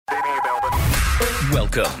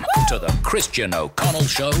Welcome to the Christian O'Connell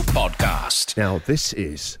Show podcast. Now,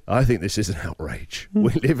 I think this is an outrage.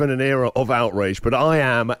 We live in an era of outrage, but I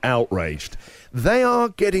am outraged. They are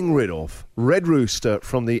getting rid of Red Rooster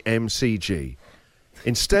from the MCG.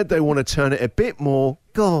 Instead, they want to turn it a bit more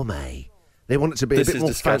gourmet. They want it to be a bit more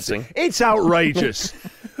disgusting. fancy. It's outrageous.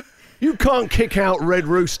 You can't kick out Red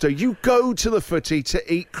Rooster. You go to the footy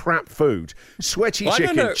to eat crap food. Sweaty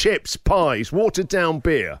chicken, chips, pies, watered-down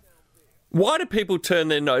beer. Why do people turn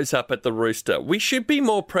their nose up at the Rooster? We should be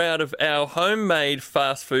more proud of our homemade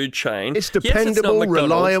fast food chain. It's dependable,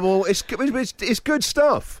 reliable. It's good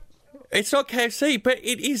stuff. It's not KFC, but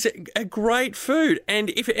it is a great food.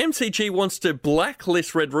 And if MCG wants to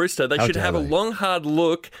blacklist Red Rooster, they should have a long, hard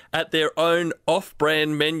look at their own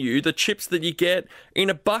off-brand menu, the chips that you get in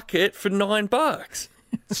a bucket for $9.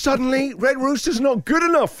 Suddenly, Red Rooster's not good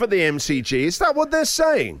enough for the MCG. Is that what they're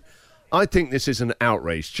saying? I think this is an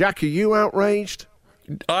outrage. Jack, are you outraged?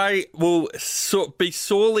 I will be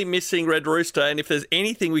sorely missing Red Rooster, and if there's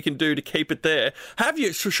anything we can do to keep it there, have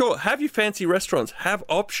your fancy restaurants, have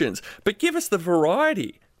options, but give us the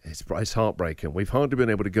variety. It's heartbreaking. We've hardly been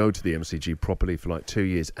able to go to the MCG properly for like 2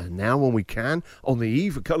 years, and now when we can, on the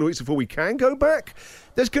eve, a couple of weeks before we can go back,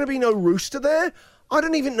 there's going to be no Rooster there. I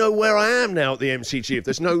don't even know where I am now at the MCG if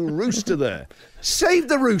there's no Rooster there. Save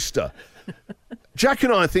the Rooster. Jack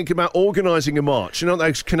and I are thinking about organising a march. You know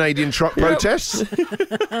those Canadian truck protests?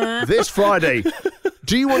 This Friday.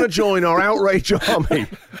 Do you want to join our outrage army?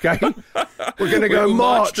 Okay? We're going to go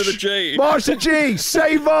march to the G. March to G.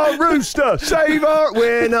 Save our Rooster.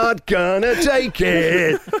 We're not going to take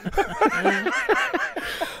it.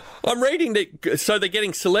 I'm reading that, so they're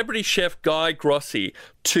getting celebrity chef Guy Grossi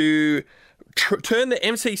to turn the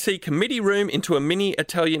MCC committee room into a mini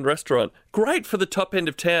Italian restaurant. Great for the top end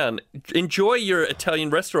of town. Enjoy your Italian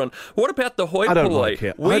restaurant. What about the hoi polloi? I don't like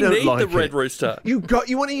it. We need the Red Rooster. You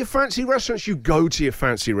want to your fancy restaurants? You go to your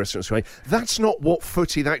fancy restaurants, right? That's not what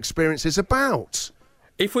footy, that experience is about.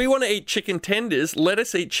 If we want to eat chicken tenders, let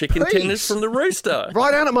us eat chicken tenders from the Rooster.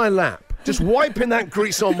 Right out of my lap. Just wiping that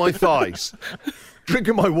grease on my thighs.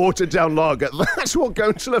 Drinking my watered-down lager. That's what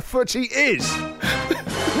going to the footy is.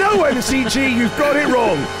 No, MCG, you've got it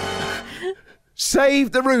wrong.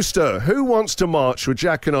 Save the Rooster. Who wants to march with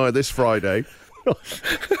Jack and I this Friday?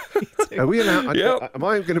 Are we allowed? Yep. Am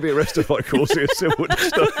I going to be arrested by causing a civil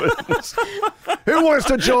disturbance? Who wants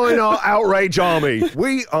to join our outrage army?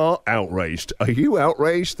 We are outraged. Are you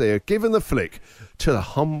outraged? They are giving the flick to the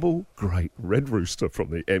humble, great Red Rooster from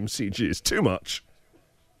the MCG. It's too much.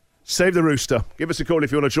 Save the Rooster. Give us a call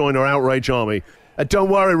if you want to join our outrage army. And don't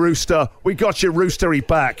worry, Rooster. We got your roostery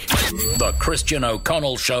back. The Christian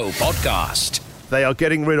O'Connell Show podcast. They are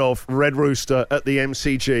getting rid of Red Rooster at the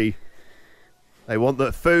MCG. They want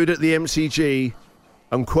the food at the MCG,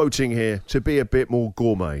 I'm quoting here, to be a bit more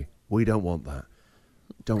gourmet. We don't want that.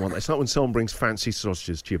 Don't want that. It's like when someone brings fancy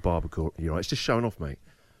sausages to your barbecue. You're right. It's just showing off, mate.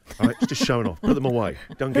 All right? It's just showing off. Put them away.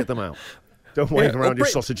 Don't get them out. Don't wave around your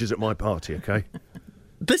sausages at my party, okay?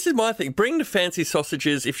 This is my thing. Bring the fancy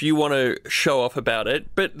sausages if you want to show off about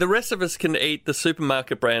it, but the rest of us can eat the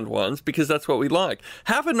supermarket brand ones because that's what we like.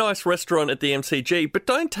 Have a nice restaurant at the MCG, but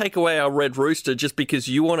don't take away our Red Rooster just because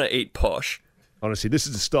you want to eat posh. Honestly, this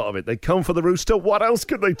is the start of it. They come for the Rooster. What else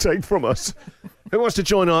could they take from us? Who wants to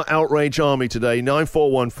join our outrage army today?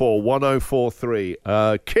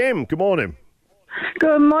 9414-1043. Kim, good morning.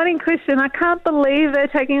 Good morning, Christian. I can't believe they're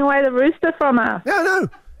taking away the Rooster from us. No.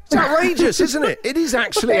 It's outrageous, isn't it? It is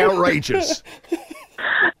actually outrageous.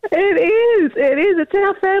 It is. It's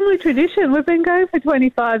our family tradition. We've been going for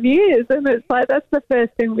 25 years, and it's like that's the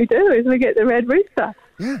first thing we do is we get the Red Rooster.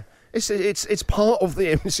 Yeah, it's part of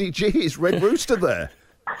the MCG. Is Red Rooster there?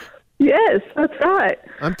 Yes, that's right.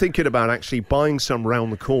 I'm thinking about actually buying some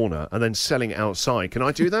round the corner and then selling it outside. Can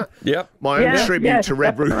I do that? Yep. My own tribute to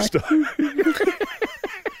Red definitely. Rooster.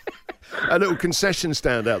 A little concession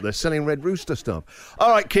stand out there selling Red Rooster stuff.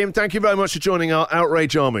 All right, Kim, thank you very much for joining our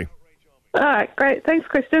outrage army. All right, great. Thanks,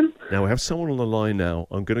 Christian. Now, we have someone on the line now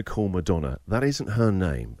I'm going to call Madonna. That isn't her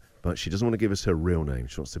name, but she doesn't want to give us her real name.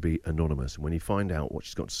 She wants to be anonymous. And when you find out what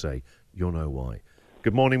she's got to say, you'll know why.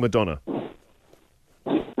 Good morning, Madonna.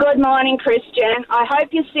 Good morning, Christian. I hope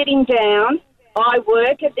you're sitting down. I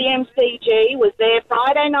work at the MCG, was there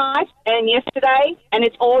Friday night and yesterday, and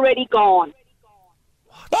it's already gone.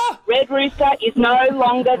 Red Rooster is no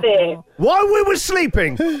longer there. While we were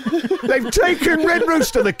sleeping, they've taken Red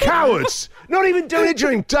Rooster, the cowards. Not even doing it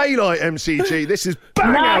during daylight, MCG. This is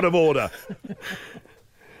out of order.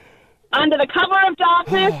 Under the cover of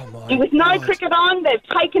darkness, with no cricket on, they've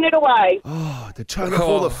taken it away. They turn off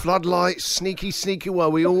all the floodlights, sneaky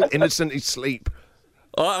while we all innocently sleep.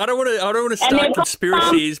 I don't want to start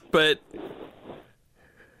conspiracies, but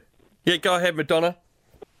yeah, go ahead, Madonna.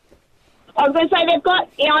 I was going to say they've got,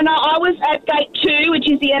 I know I was at gate 2, which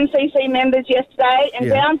is the MCC members yesterday, and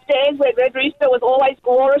downstairs where Red Rooster was always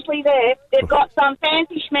gloriously there, they've got some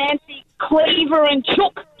fancy schmancy Cleaver and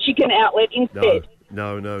Chook chicken outlet instead.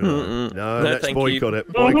 No, let's boycott it.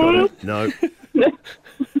 No.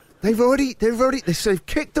 They've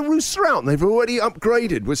kicked the Rooster out and they've already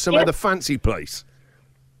upgraded with some other fancy place.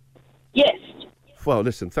 Yes. Well,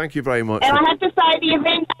 listen, thank you very much. And I have to say the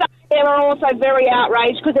event there are also very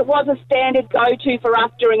outraged because it was a standard go-to for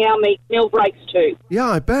us during our meal breaks too. Yeah,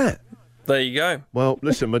 I bet. There you go. Well,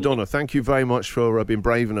 listen, Madonna, thank you very much for being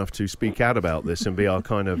brave enough to speak out about this and be our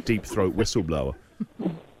kind of deep throat whistleblower.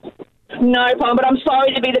 No problem, but I'm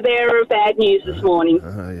sorry to be the bearer of bad news this morning.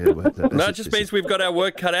 No, it just means we've got our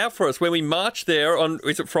work cut out for us. When we march there on,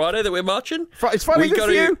 is it Friday that we're marching? It's Friday good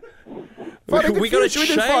for you. We got to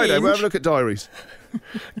change. Friday. We'll have a look at diaries.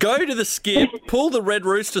 Go to the skip, pull the Red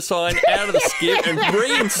Rooster sign out of the skip and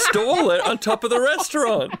reinstall it on top of the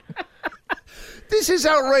restaurant. This is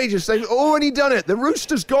outrageous. They've already done it. The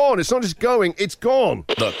Rooster's gone. It's not just going, it's gone.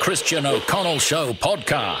 The Christian O'Connell Show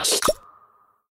podcast.